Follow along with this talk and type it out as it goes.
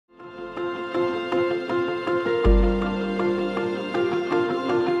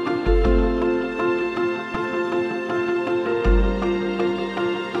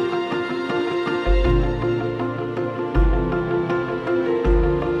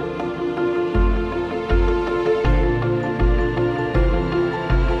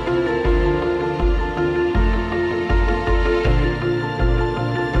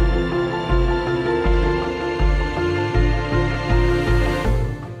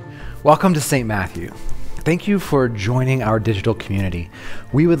Welcome to St. Matthew. Thank you for joining our digital community.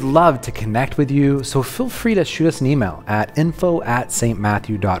 We would love to connect with you, so feel free to shoot us an email at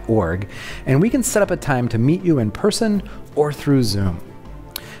info@stmatthew.org, and we can set up a time to meet you in person or through Zoom.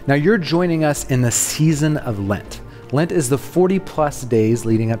 Now, you're joining us in the season of Lent. Lent is the 40-plus days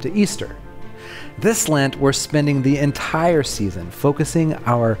leading up to Easter. This Lent, we're spending the entire season focusing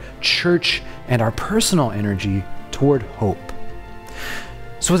our church and our personal energy toward hope.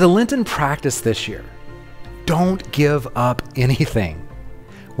 So as a Lenten practice this year, don't give up anything.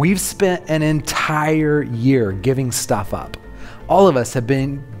 We've spent an entire year giving stuff up. All of us have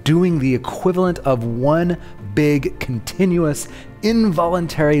been doing the equivalent of one big, continuous,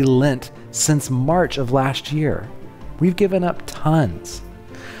 involuntary Lent since March of last year. We've given up tons.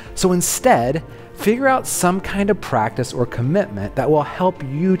 So instead, figure out some kind of practice or commitment that will help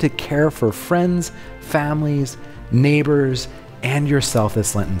you to care for friends, families, neighbors, and yourself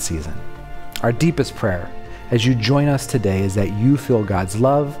this Lenten season. Our deepest prayer as you join us today is that you feel God's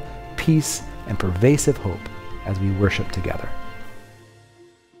love, peace, and pervasive hope as we worship together.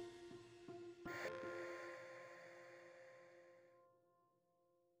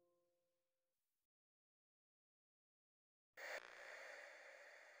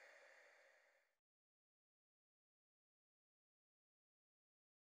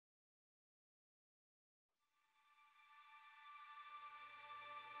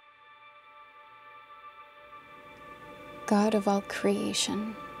 God of all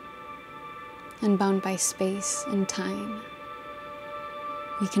creation, unbound by space and time,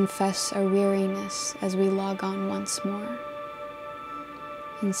 we confess our weariness as we log on once more,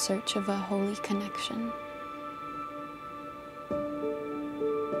 in search of a holy connection.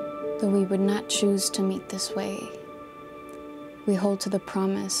 Though we would not choose to meet this way, we hold to the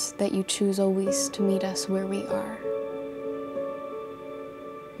promise that you choose always to meet us where we are.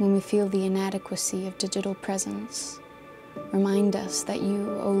 When we feel the inadequacy of digital presence, remind us that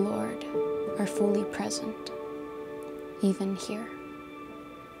you, O Lord, are fully present, even here.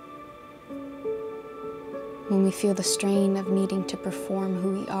 When we feel the strain of needing to perform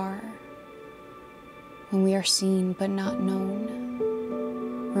who we are, when we are seen but not known,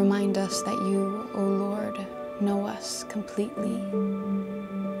 remind us that you, O Lord, know us completely.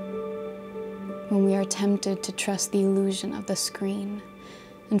 When we are tempted to trust the illusion of the screen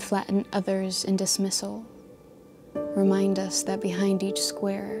and flatten others in dismissal, remind us that behind each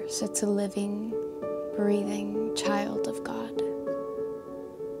square sits a living, breathing child of God.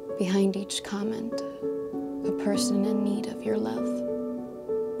 Behind each comment, a person in need of your love.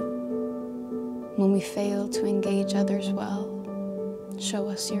 When we fail to engage others well, show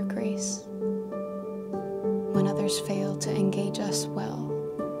us your grace. When others fail to engage us well,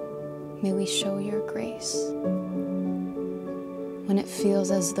 may we show your grace. When it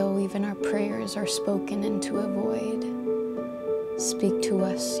feels as though even our prayers are spoken into a void, speak to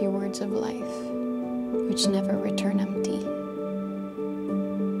us your words of life, which never return empty.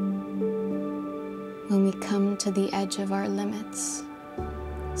 When we come to the edge of our limits,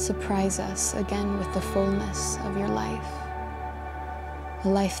 surprise us again with the fullness of your life, a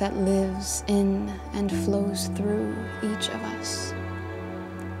life that lives in and flows through each of us,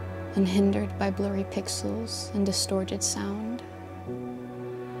 unhindered by blurry pixels and distorted sound.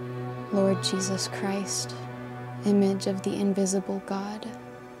 Lord Jesus Christ, image of the invisible God,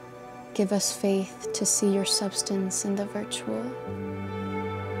 give us faith to see your substance in the virtual.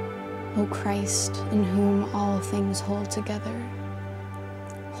 O Christ, in whom all things hold together,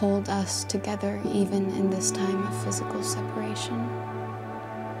 hold us together even in this time of physical separation.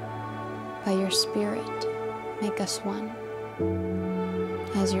 By your Spirit, make us one,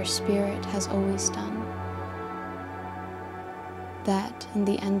 as your Spirit has always done, that in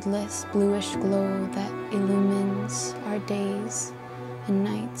the endless bluish glow that illumines our days and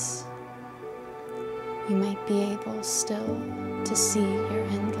nights, we might be able still to see your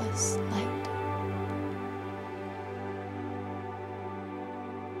endless light.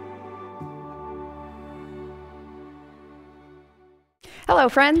 Hello,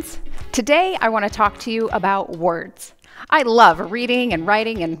 friends. Today I want to talk to you about words. I love reading and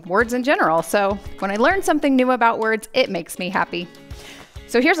writing and words in general, so when I learn something new about words, it makes me happy.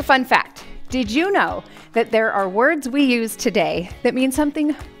 So here's a fun fact. Did you know that there are words we use today that mean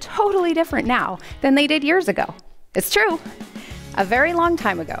something totally different now than they did years ago? It's true. A very long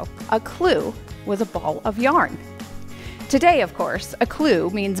time ago, a clue was a ball of yarn. Today, of course, a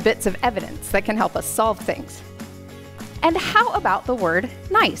clue means bits of evidence that can help us solve things. And how about the word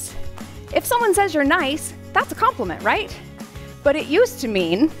nice? If someone says you're nice, that's a compliment, right? But it used to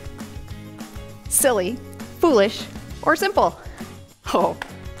mean silly, foolish, or simple. Oh,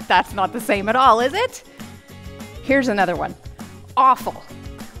 That's not the same at all, is it? Here's another one. Awful.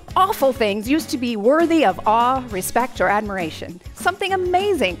 Awful things used to be worthy of awe, respect, or admiration. Something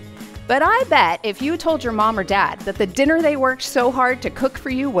amazing. But I bet if you told your mom or dad that the dinner they worked so hard to cook for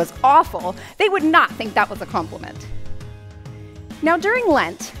you was awful, they would not think that was a compliment. Now, during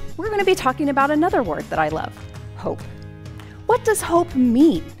Lent, we're going to be talking about another word that I love, hope. What does hope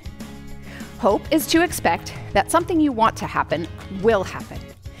mean? Hope is to expect that something you want to happen will happen.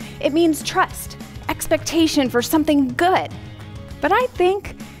 It means trust, expectation for something good. But I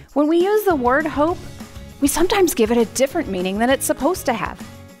think when we use the word hope, we sometimes give it a different meaning than it's supposed to have.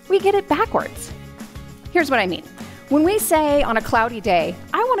 We get it backwards. Here's what I mean. When we say on a cloudy day,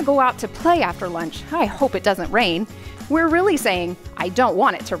 I want to go out to play after lunch, I hope it doesn't rain, we're really saying, I don't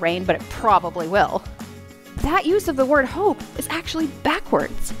want it to rain, but it probably will. That use of the word hope is actually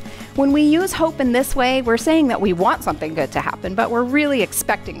backwards. When we use hope in this way, we're saying that we want something good to happen, but we're really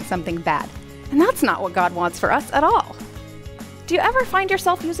expecting something bad. And that's not what God wants for us at all. Do you ever find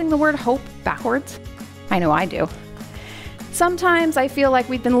yourself using the word hope backwards? I know I do. Sometimes I feel like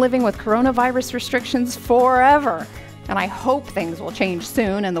we've been living with coronavirus restrictions forever, and I hope things will change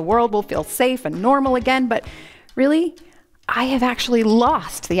soon and the world will feel safe and normal again, but really, I have actually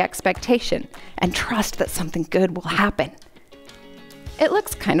lost the expectation and trust that something good will happen. It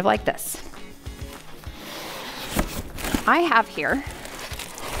looks kind of like this. I have here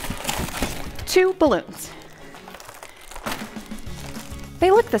 2 balloons.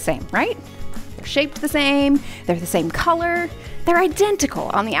 They look the same, right? They're shaped the same, they're the same color, they're identical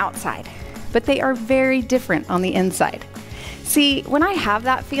on the outside, but they are very different on the inside. See, when I have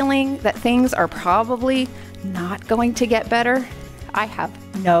that feeling that things are probably not going to get better, I have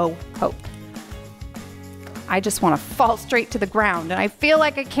no hope. I just want to fall straight to the ground, and I feel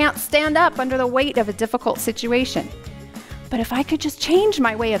like I can't stand up under the weight of a difficult situation. But if I could just change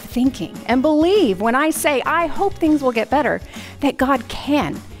my way of thinking and believe when I say, I hope things will get better, that God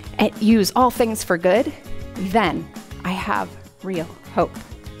can use all things for good, then I have real hope.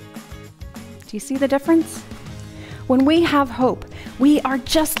 Do you see the difference? When we have hope, we are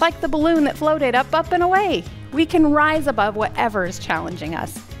just like the balloon that floated up, up, and away. We can rise above whatever is challenging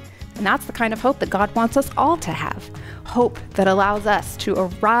us. And that's the kind of hope that God wants us all to have. Hope that allows us to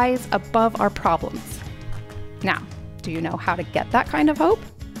arise above our problems. Now, do you know how to get that kind of hope?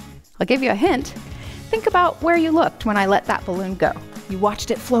 I'll give you a hint. Think about where you looked when I let that balloon go. You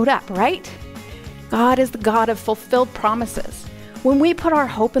watched it float up, right? God is the God of fulfilled promises. When we put our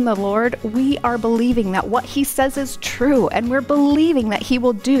hope in the Lord, we are believing that what He says is true, and we're believing that He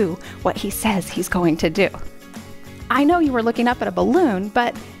will do what He says He's going to do. I know you were looking up at a balloon,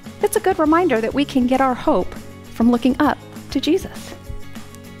 but it's a good reminder that we can get our hope from looking up to Jesus.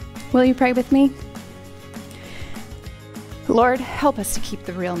 Will you pray with me? Lord, help us to keep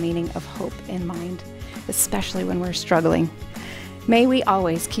the real meaning of hope in mind, especially when we're struggling. May we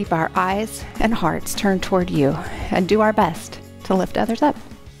always keep our eyes and hearts turned toward you and do our best to lift others up.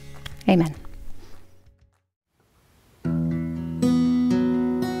 Amen.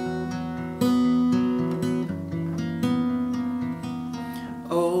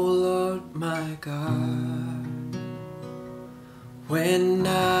 Oh Lord my God, when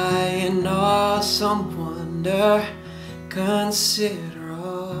I in awesome wonder consider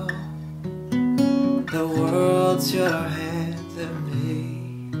all the worlds your hands have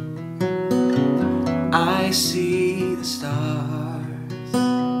made, I see the stars,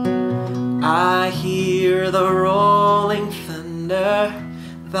 I hear the rolling thunder,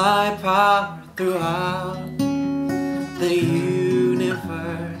 thy power throughout the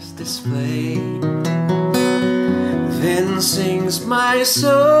universe displayed. Then sings my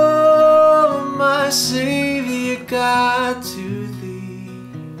soul, my Savior God, to thee.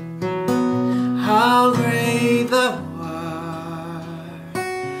 How great thou art,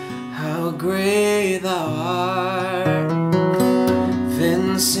 how great thou art.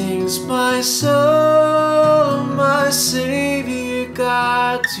 Then sings my soul, my Savior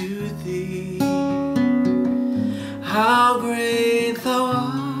God, to thee. How great thou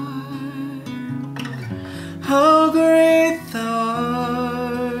art, how great thou art.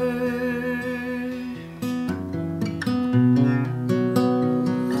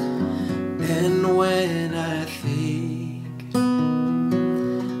 And when I think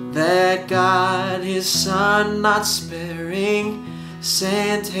that God his Son not sparing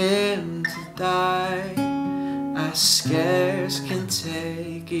sent him to die, I scarce can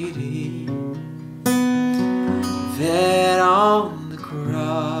take it in, that on the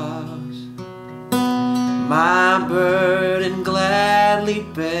cross, my burden gladly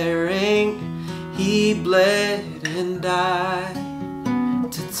bearing, he bled and died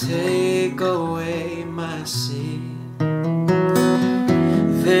to take away my sin.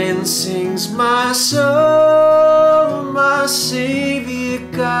 Then sings my soul, my Savior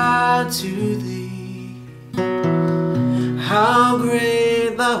God, to thee. How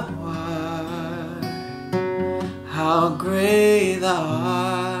great thou art, how great thou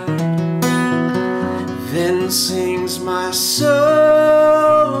art. Then sings my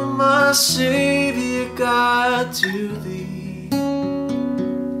soul, my Savior God, to thee.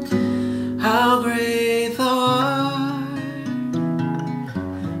 How great thou art,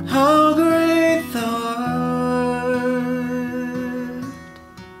 how great thou art.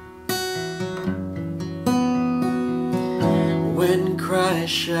 When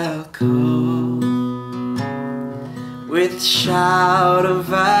Christ shall come with shout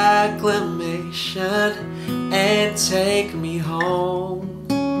of acclamation and take me home,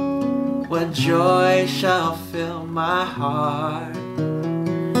 what joy shall fill my heart.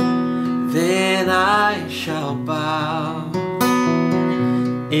 Then I shall bow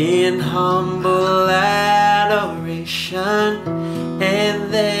in humble adoration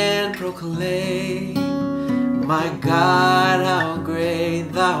and then proclaim, my God, how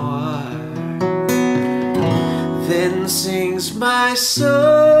great thou art. Then sings my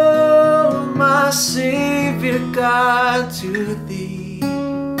soul, my Savior God, to thee.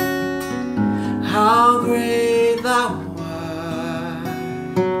 How great thou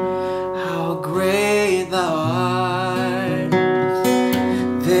art, how great thou art.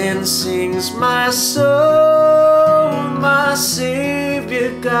 Then sings my soul, my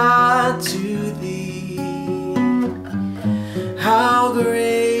Savior God, to thee. How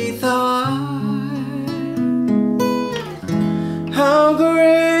great thou art, how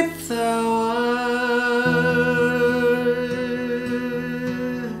great thou art.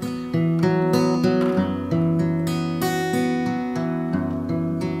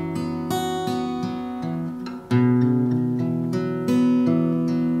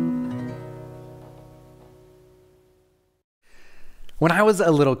 When I was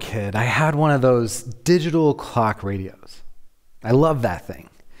a little kid, I had one of those digital clock radios. I loved that thing.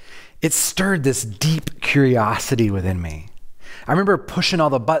 It stirred this deep curiosity within me. I remember pushing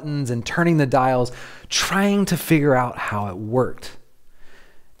all the buttons and turning the dials, trying to figure out how it worked.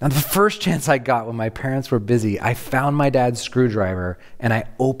 Now, the first chance I got when my parents were busy, I found my dad's screwdriver and I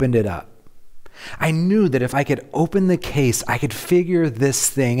opened it up. I knew that if I could open the case, I could figure this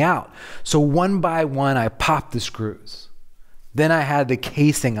thing out. So one by one, I popped the screws. Then I had the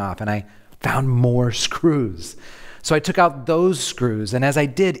casing off and I found more screws. So I took out those screws, and as I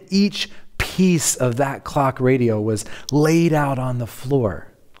did, each piece of that clock radio was laid out on the floor.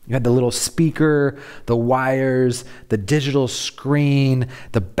 You had the little speaker, the wires, the digital screen,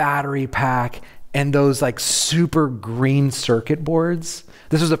 the battery pack, and those like super green circuit boards.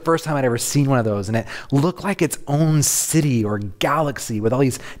 This was the first time I'd ever seen one of those, and it looked like its own city or galaxy with all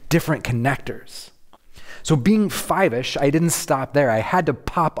these different connectors. So being five-ish, I didn't stop there. I had to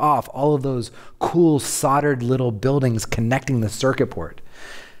pop off all of those cool soldered little buildings connecting the circuit board.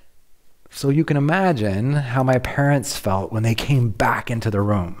 So you can imagine how my parents felt when they came back into the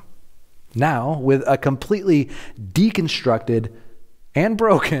room. Now, with a completely deconstructed and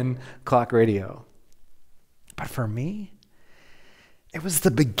broken clock radio. But for me, it was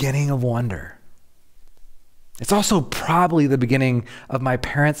the beginning of wonder. It's also probably the beginning of my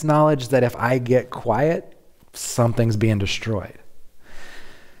parents' knowledge that if I get quiet, something's being destroyed.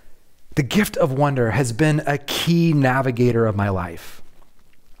 The gift of wonder has been a key navigator of my life.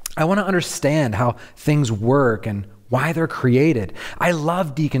 I want to understand how things work and why they're created. I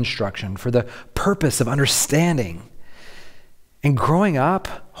love deconstruction for the purpose of understanding. And growing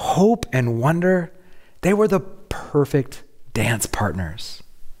up, hope and wonder, they were the perfect dance partners.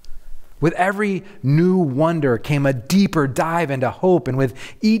 With every new wonder came a deeper dive into hope, and with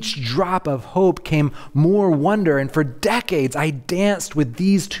each drop of hope came more wonder, and for decades I danced with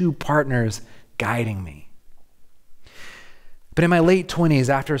these two partners guiding me. But in my late 20s,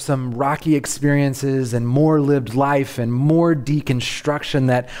 after some rocky experiences and more lived life and more deconstruction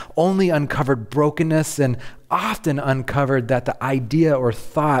that only uncovered brokenness and often uncovered that the idea or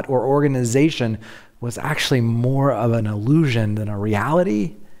thought or organization was actually more of an illusion than a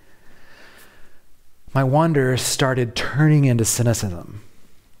reality, my wonder started turning into cynicism.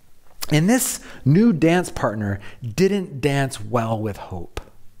 And this new dance partner didn't dance well with hope.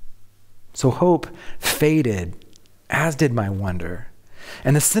 So hope faded, as did my wonder.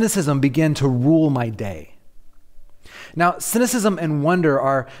 And the cynicism began to rule my day. Now, cynicism and wonder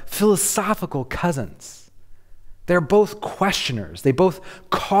are philosophical cousins. They're both questioners. They both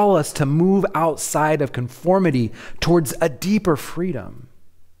call us to move outside of conformity towards a deeper freedom.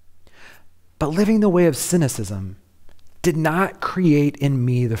 But living the way of cynicism did not create in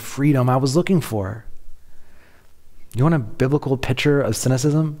me the freedom I was looking for. You want a biblical picture of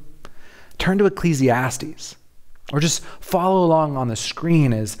cynicism? Turn to Ecclesiastes, or just follow along on the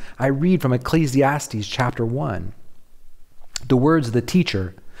screen as I read from Ecclesiastes chapter 1. The words of the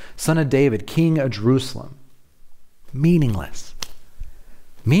teacher, son of David, king of Jerusalem. Meaningless.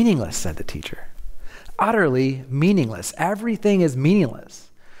 Meaningless, said the teacher. Utterly meaningless. Everything is meaningless.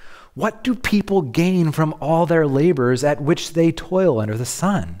 What do people gain from all their labors at which they toil under the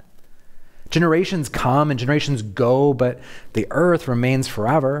sun? Generations come and generations go, but the earth remains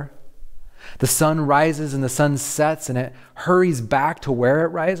forever. The sun rises and the sun sets, and it hurries back to where it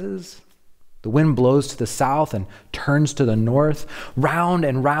rises. The wind blows to the south and turns to the north. Round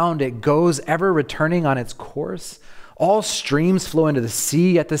and round it goes, ever returning on its course. All streams flow into the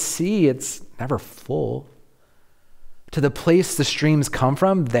sea, yet the sea, it's never full. To the place the streams come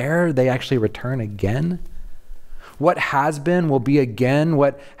from, there they actually return again. What has been will be again.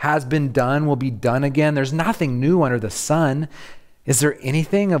 What has been done will be done again. There's nothing new under the sun. Is there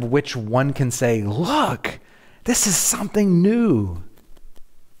anything of which one can say, look, this is something new?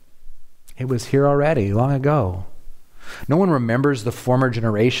 It was here already, long ago. No one remembers the former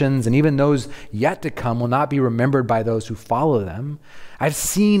generations, and even those yet to come will not be remembered by those who follow them. I've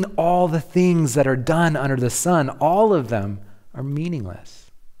seen all the things that are done under the sun. All of them are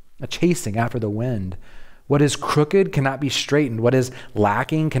meaningless, a chasing after the wind. What is crooked cannot be straightened. What is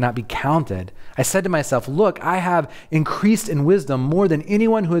lacking cannot be counted. I said to myself, look, I have increased in wisdom more than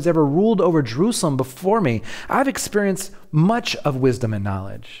anyone who has ever ruled over Jerusalem before me. I've experienced much of wisdom and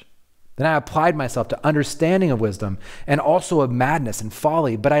knowledge. Then I applied myself to understanding of wisdom and also of madness and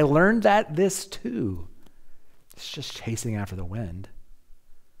folly. But I learned that this too, it's just chasing after the wind.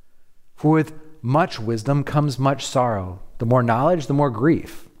 For with much wisdom comes much sorrow. The more knowledge, the more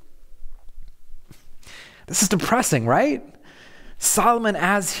grief. This is depressing, right? Solomon,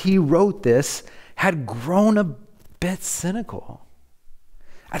 as he wrote this, had grown a bit cynical.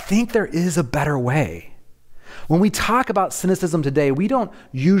 I think there is a better way. When we talk about cynicism today, we don't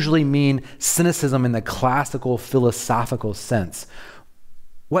usually mean cynicism in the classical philosophical sense.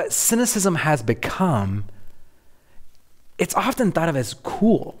 What cynicism has become, it's often thought of as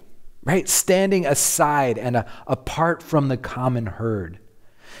cool, right? Standing aside and apart from the common herd.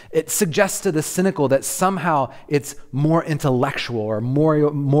 It suggests to the cynical that somehow it's more intellectual or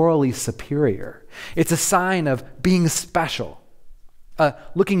more morally superior. It's a sign of being special.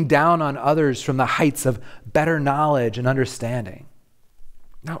 Looking down on others from the heights of better knowledge and understanding.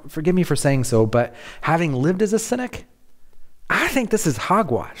 Now, forgive me for saying so, but having lived as a cynic, I think this is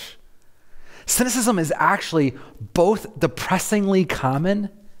hogwash. Cynicism is actually both depressingly common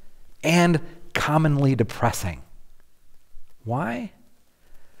and commonly depressing. Why?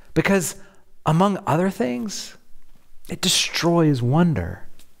 Because, among other things, it destroys wonder.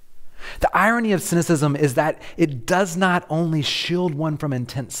 The irony of cynicism is that it does not only shield one from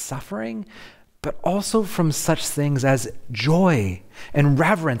intense suffering, but also from such things as joy and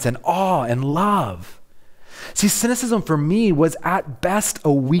reverence and awe and love. See, cynicism for me was at best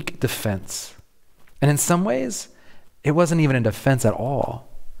a weak defense. And in some ways, it wasn't even a defense at all.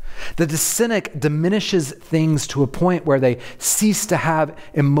 The cynic diminishes things to a point where they cease to have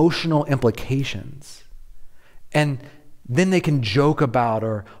emotional implications. And then they can joke about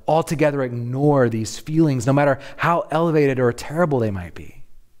or altogether ignore these feelings, no matter how elevated or terrible they might be.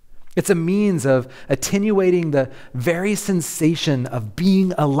 It's a means of attenuating the very sensation of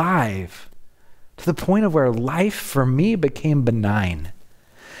being alive to the point of where life for me became benign.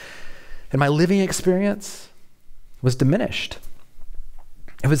 And my living experience was diminished.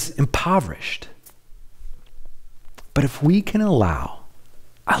 It was impoverished. But if we can allow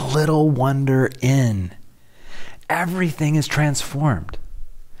a little wonder in, everything is transformed.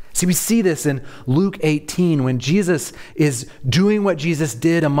 See, we see this in Luke 18 when Jesus is doing what Jesus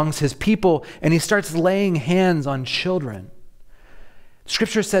did amongst his people and he starts laying hands on children.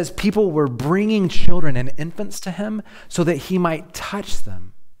 Scripture says people were bringing children and infants to him so that he might touch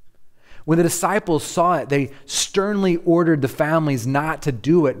them. When the disciples saw it, they sternly ordered the families not to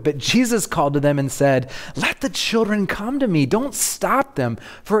do it. But Jesus called to them and said, "Let the children come to me. Don't stop them,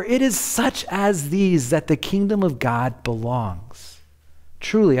 for it is such as these that the kingdom of God belongs.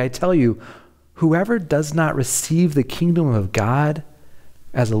 Truly, I tell you, whoever does not receive the kingdom of God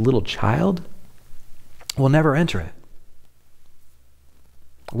as a little child will never enter it."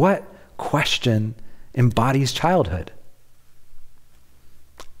 What question embodies childhood?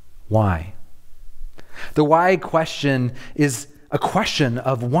 Why? The why question is a question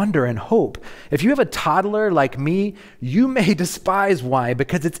of wonder and hope. If you have a toddler like me, you may despise why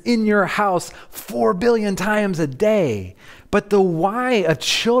because it's in your house 4 billion times a day. But the why of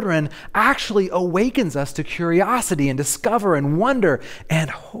children actually awakens us to curiosity and discover and wonder and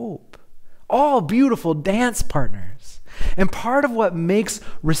hope. All beautiful dance partners. And part of what makes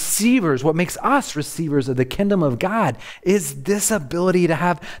us receivers of the kingdom of God is this ability to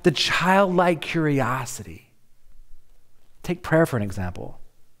have the childlike curiosity. Take prayer for an example.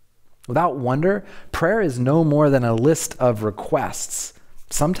 Without wonder, prayer is no more than a list of requests.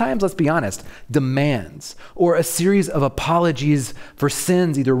 Sometimes, let's be honest, demands, or a series of apologies for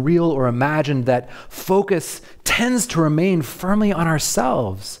sins, either real or imagined, that focus tends to remain firmly on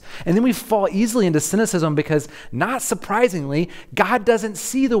ourselves. And then we fall easily into cynicism because, not surprisingly, God doesn't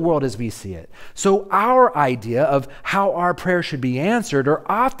see the world as we see it. So our idea of how our prayers should be answered are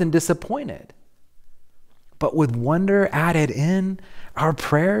often disappointed. But with wonder added in our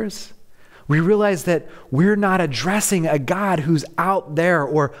prayers, we realize that we're not addressing a God who's out there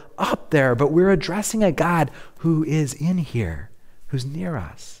or up there, but we're addressing a God who is in here, who's near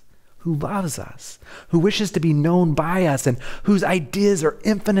us, who loves us, who wishes to be known by us, and whose ideas are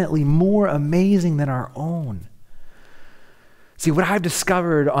infinitely more amazing than our own. See, what I've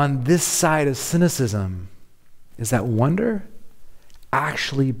discovered on this side of cynicism is that wonder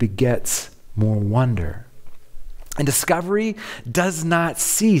actually begets more wonder. And discovery does not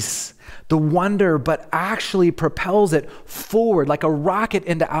cease the wonder, but actually propels it forward like a rocket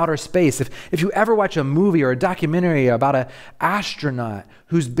into outer space. If you ever watch a movie or a documentary about an astronaut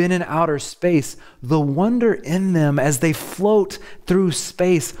who's been in outer space, the wonder in them as they float through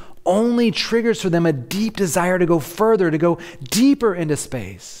space only triggers for them a deep desire to go further, to go deeper into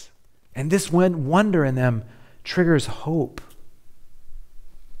space. And this wonder in them triggers hope.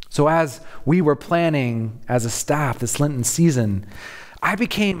 So as we were planning as a staff this Lenten season, I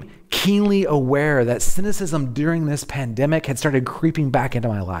became keenly aware that cynicism during this pandemic had started creeping back into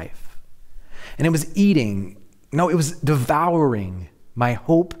my life. And it was it was devouring my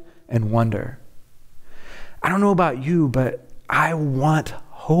hope and wonder. I don't know about you, but I want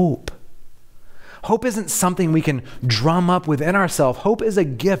hope. Hope isn't something we can drum up within ourselves. Hope is a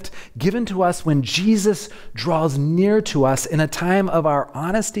gift given to us when Jesus draws near to us in a time of our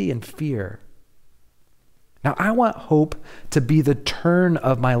honesty and fear. Now, I want hope to be the turn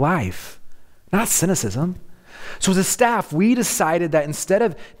of my life, not cynicism. So as a staff, we decided that instead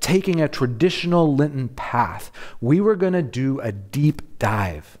of taking a traditional Lenten path, we were going to do a deep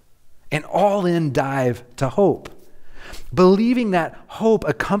dive, an all-in dive to hope. Believing that hope,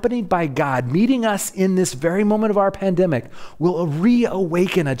 accompanied by God, meeting us in this very moment of our pandemic, will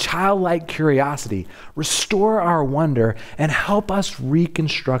reawaken a childlike curiosity, restore our wonder, and help us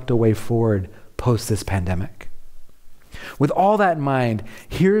reconstruct a way forward post this pandemic. With all that in mind,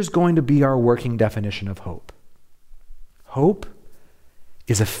 here's going to be our working definition of hope. Hope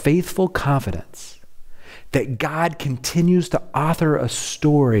is a faithful confidence that God continues to author a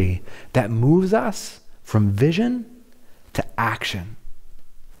story that moves us from vision to action.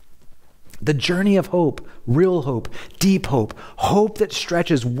 The journey of hope, real hope, deep hope, hope that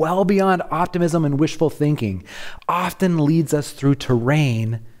stretches well beyond optimism and wishful thinking, often leads us through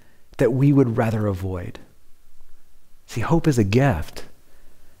terrain that we would rather avoid. See, hope is a gift.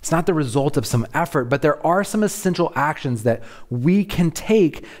 It's not the result of some effort, but there are some essential actions that we can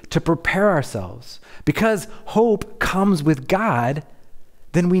take to prepare ourselves. Because hope comes with God,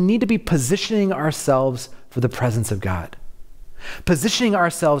 then we need to be positioning ourselves for the presence of God. Positioning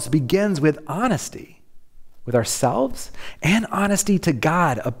ourselves begins with honesty with ourselves and honesty to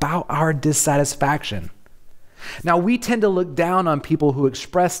God about our dissatisfaction. Now, we tend to look down on people who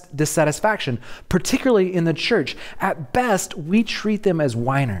express dissatisfaction, particularly in the church. At best, we treat them as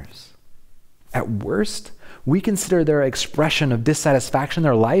whiners. At worst, we consider their expression of dissatisfaction in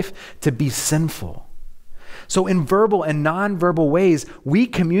their life to be sinful. So in verbal and nonverbal ways, we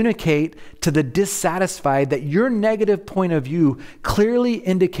communicate to the dissatisfied that your negative point of view clearly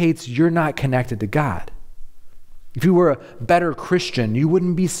indicates you're not connected to God. If you were a better Christian, you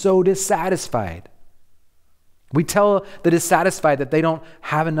wouldn't be so dissatisfied. We tell the dissatisfied that they don't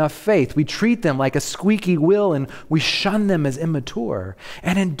have enough faith. We treat them like a squeaky wheel and we shun them as immature.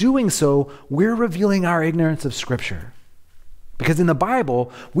 And in doing so, we're revealing our ignorance of Scripture. Because in the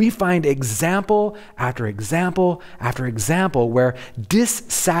Bible, we find example after example after example where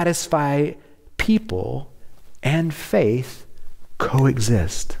dissatisfied people and faith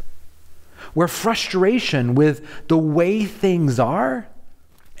coexist. Where frustration with the way things are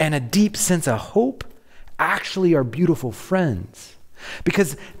and a deep sense of hope actually are beautiful friends.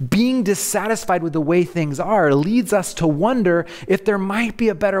 Because being dissatisfied with the way things are leads us to wonder if there might be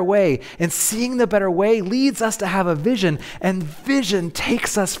a better way. And seeing the better way leads us to have a vision. And vision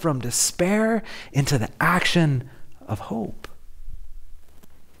takes us from despair into the action of hope.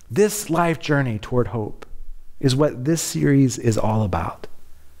 This life journey toward hope is what this series is all about.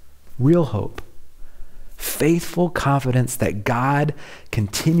 Real hope. Faithful confidence that God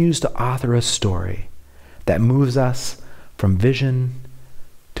continues to author a story that moves us from vision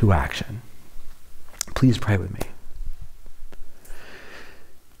to action. Please pray with me.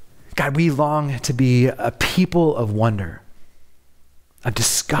 God, we long to be a people of wonder, of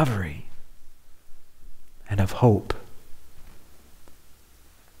discovery, and of hope.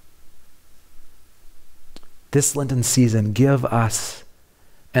 This Lenten season, give us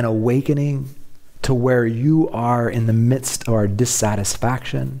an awakening to where you are in the midst of our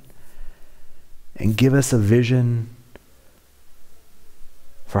dissatisfaction, and give us a vision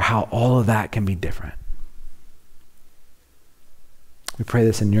for how all of that can be different. We pray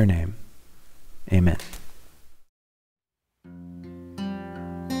this in your name. Amen.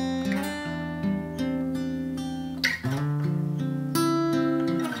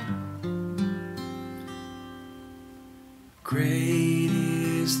 Great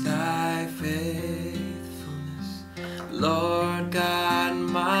is thy faithfulness, Lord God,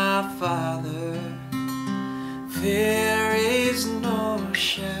 my Father. There is no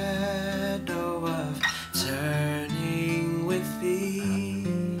shadow of turning with thee.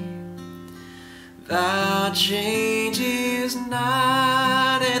 Thou changest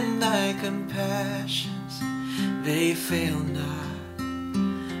not, and thy compassions, they fail not.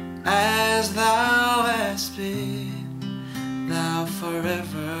 As thou hast been, thou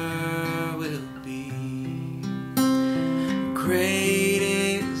forever wilt be. Great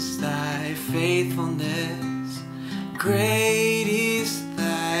is thy faithfulness, great is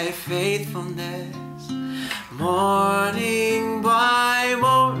thy faithfulness. Morning by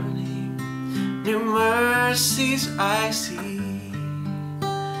morning, new mercies I see.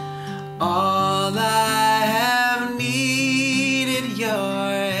 All I have needed, your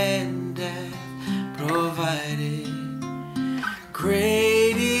hand hath provided.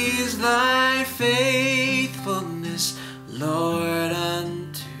 Great is thy faithfulness, Lord,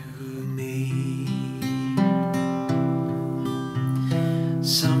 unto me.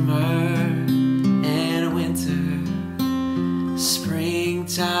 Summer and winter,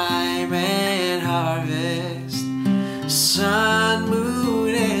 springtime and harvest, sun,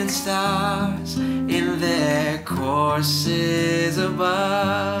 moon, and stars in their courses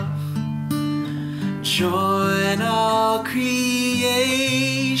above, join all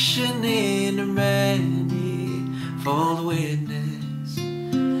creation in manifold witness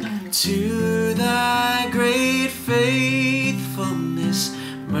to thy great faithfulness,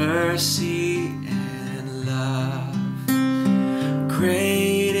 mercy, and love.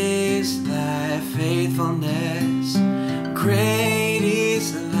 Great is thy faithfulness, great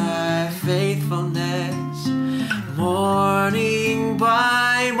is thy faithfulness. Morning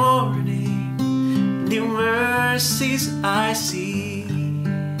by morning, new mercies I see.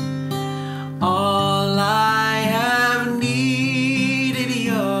 All I have needed,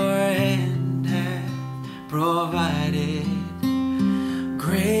 your hand hath provided.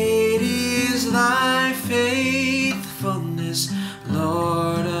 Great is thy faithfulness,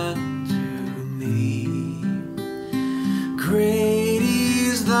 Lord, unto me. Great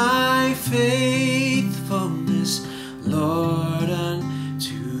is thy faithfulness, Lord,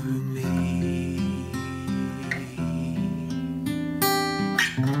 unto me.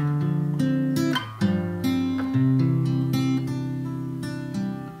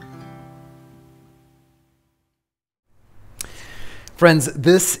 Friends,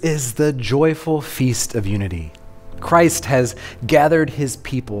 this is the joyful feast of unity. Christ has gathered his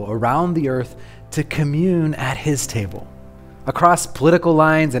people around the earth to commune at his table. Across political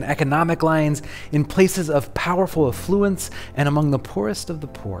lines and economic lines, in places of powerful affluence and among the poorest of the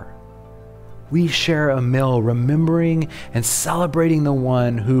poor. We share a meal remembering and celebrating the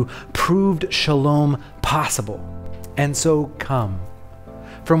one who proved shalom possible. And so come,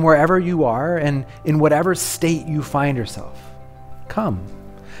 from wherever you are and in whatever state you find yourself. Come.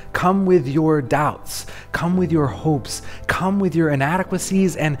 Come with your doubts. Come with your hopes. Come with your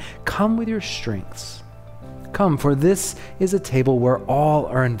inadequacies, and come with your strengths. Come, for this is a table where all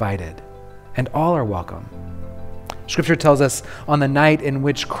are invited and all are welcome. Scripture tells us on the night in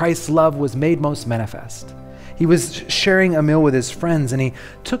which Christ's love was made most manifest, he was sharing a meal with his friends, and he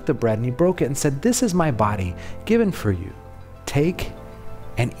took the bread and he broke it and said, "This is my body given for you. Take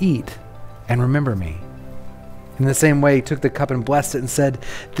and eat and remember me." In the same way, he took the cup and blessed it and said,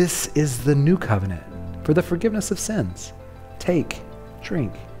 "This is the new covenant for the forgiveness of sins. Take,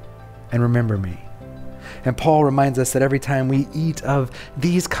 drink, and remember me." And Paul reminds us that every time we eat of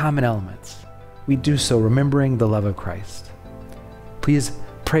these common elements, we do so remembering the love of Christ. Please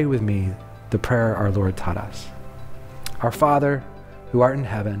pray with me the prayer our Lord taught us. Our Father, who art in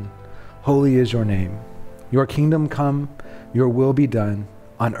heaven, holy is your name. Your kingdom come, your will be done,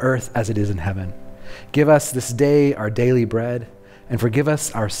 on earth as it is in heaven. Give us this day our daily bread, and forgive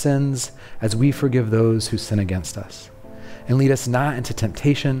us our sins as we forgive those who sin against us. And lead us not into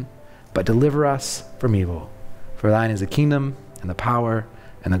temptation, but deliver us from evil. For thine is the kingdom, and the power,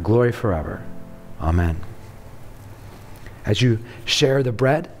 and the glory forever. Amen. As you share the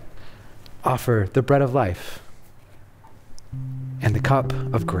bread, offer the bread of life and the cup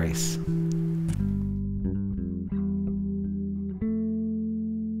of grace.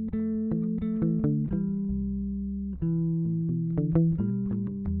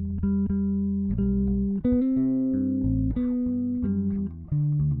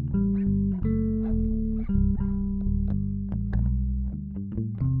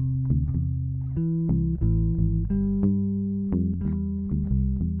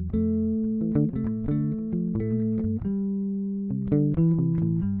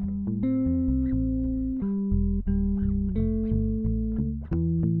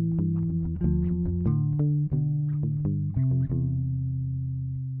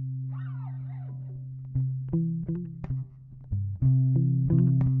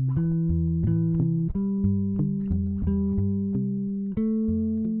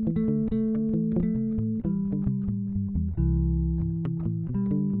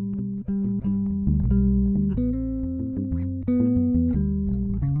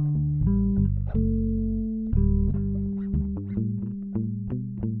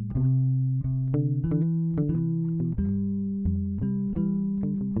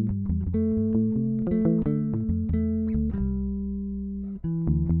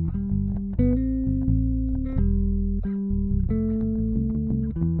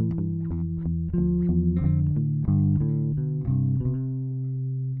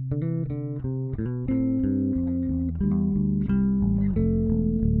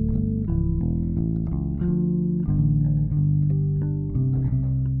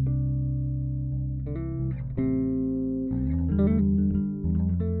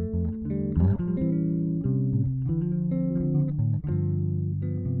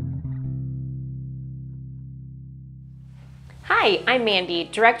 Hi, I'm Mandy,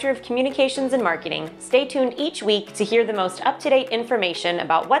 Director of Communications and Marketing. Stay tuned each week to hear the most up-to-date information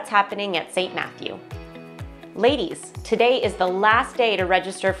about what's happening at St. Matthew. Ladies, today is the last day to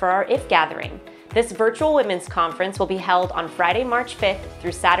register for our IF Gathering. This virtual women's conference will be held on Friday, March 5th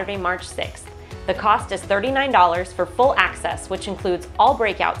through Saturday, March 6th. The cost is $39 for full access, which includes all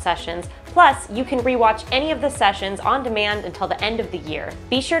breakout sessions, plus you can rewatch any of the sessions on demand until the end of the year.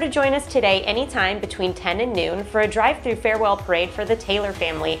 Be sure to join us today anytime between 10 and noon for a drive-through farewell parade for the Taylor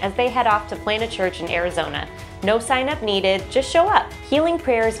family as they head off to plant a church in Arizona. No sign up needed, just show up. Healing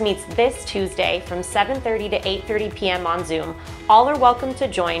Prayers meets this Tuesday from 7:30 to 8:30 p.m. on Zoom. All are welcome to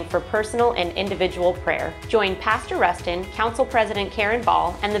join for personal and individual prayer. Join Pastor Rustin, Council President Karen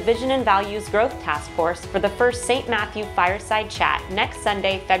Ball, and the Vision and Values Growth Task Force for the first St. Matthew Fireside Chat next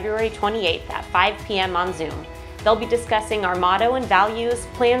Sunday, February 28th at 5 p.m. on Zoom. They'll be discussing our motto and values,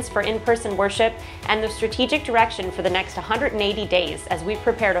 plans for in-person worship, and the strategic direction for the next 180 days as we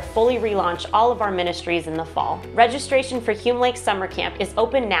prepare to fully relaunch all of our ministries in the fall. Registration for Hume Lake Summer Camp is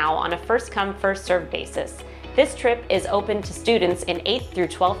open now on a first-come, first-served basis. This trip is open to students in 8th through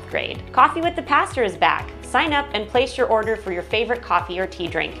 12th grade. Coffee with the Pastor is back. Sign up and place your order for your favorite coffee or tea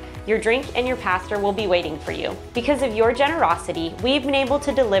drink. Your drink and your pastor will be waiting for you. Because of your generosity, we've been able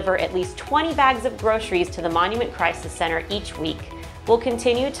to deliver at least 20 bags of groceries to the Monument Crisis Center each week. We'll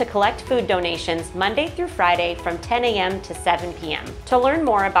continue to collect food donations Monday through Friday from 10 a.m. to 7 p.m. To learn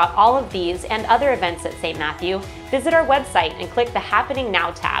more about all of these and other events at St. Matthew, visit our website and click the Happening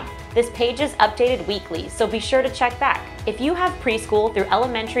Now tab. This page is updated weekly, so be sure to check back. If you have preschool through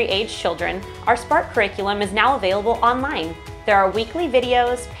elementary age children, our Spark curriculum is now available online. There are weekly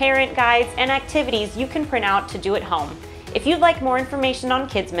videos, parent guides, and activities you can print out to do at home. If you'd like more information on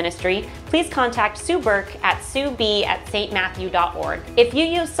kids ministry, please contact Sue Burke at sueb@stmatthew.org. If you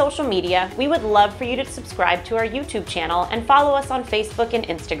use social media, we would love for you to subscribe to our YouTube channel and follow us on Facebook and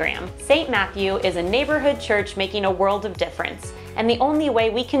Instagram. St. Matthew is a neighborhood church making a world of difference, and the only way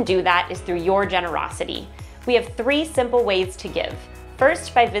we can do that is through your generosity. We have 3 simple ways to give.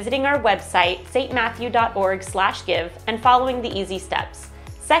 First, by visiting our website, stmatthew.org/give, and following the easy steps.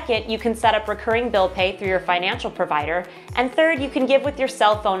 Second, you can set up recurring bill pay through your financial provider. And third, you can give with your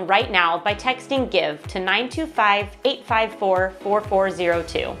cell phone right now by texting GIVE to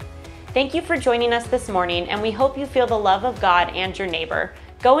 925-854-4402. Thank you for joining us this morning, and we hope you feel the love of God and your neighbor.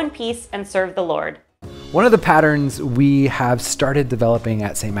 Go in peace and serve the Lord. One of the patterns we have started developing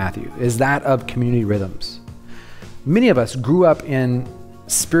at St. Matthew is that of community rhythms. Many of us grew up in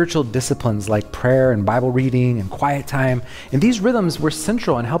spiritual disciplines like prayer and Bible reading and quiet time, and these rhythms were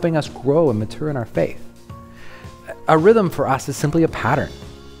central in helping us grow and mature in our faith. A rhythm for us is simply a pattern.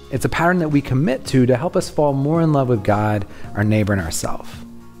 It's a pattern that we commit to help us fall more in love with God, our neighbor, and ourselves.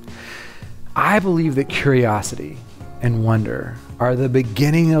 I believe that curiosity and wonder are the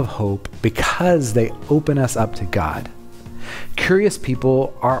beginning of hope because they open us up to God. Curious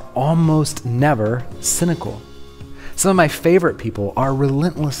people are almost never cynical. Some of my favorite people are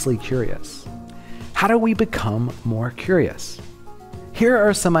relentlessly curious. How do we become more curious? Here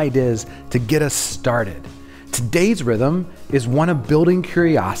are some ideas to get us started. Today's rhythm is one of building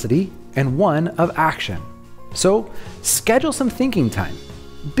curiosity and one of action. So schedule some thinking time.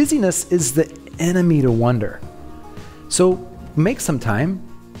 Busyness is the enemy to wonder. So make some time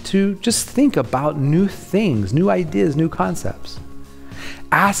to just think about new things, new ideas, new concepts.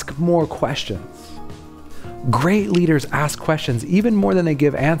 Ask more questions. Great leaders ask questions even more than they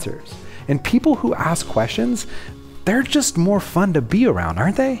give answers. And people who ask questions, they're just more fun to be around,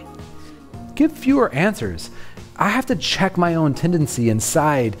 aren't they? Give fewer answers. I have to check my own tendency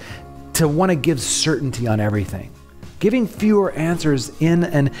inside to want to give certainty on everything. Giving fewer answers in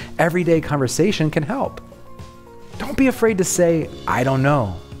an everyday conversation can help. Don't be afraid to say, I don't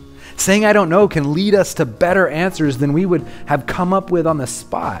know. Saying I don't know can lead us to better answers than we would have come up with on the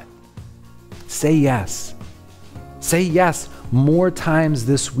spot. Say yes. Say yes more times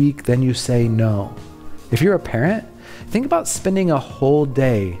this week than you say no. If you're a parent, think about spending a whole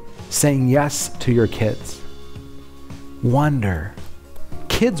day saying yes to your kids. Wonder.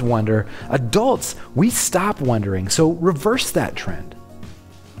 Kids wonder. Adults, we stop wondering. So reverse that trend.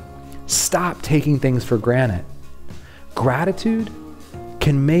 Stop taking things for granted. Gratitude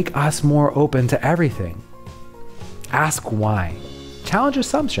can make us more open to everything. Ask why. Challenge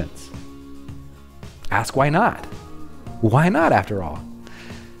assumptions. Ask why not. Why not, after all?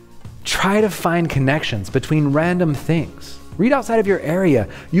 Try to find connections between random things. Read outside of your area.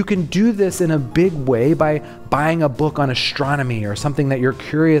 You can do this in a big way by buying a book on astronomy or something that you're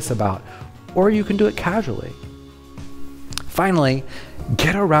curious about, or you can do it casually. Finally,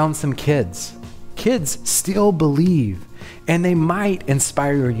 get around some kids. Kids still believe, and they might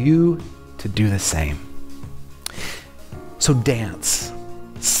inspire you to do the same. So dance,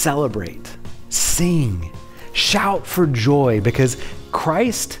 celebrate, sing, shout for joy, because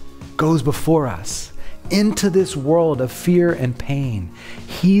Christ goes before us into this world of fear and pain.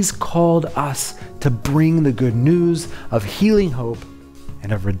 He's called us to bring the good news of healing hope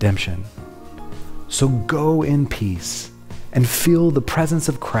and of redemption. So go in peace and feel the presence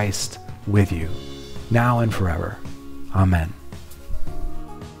of Christ with you, now and forever. Amen.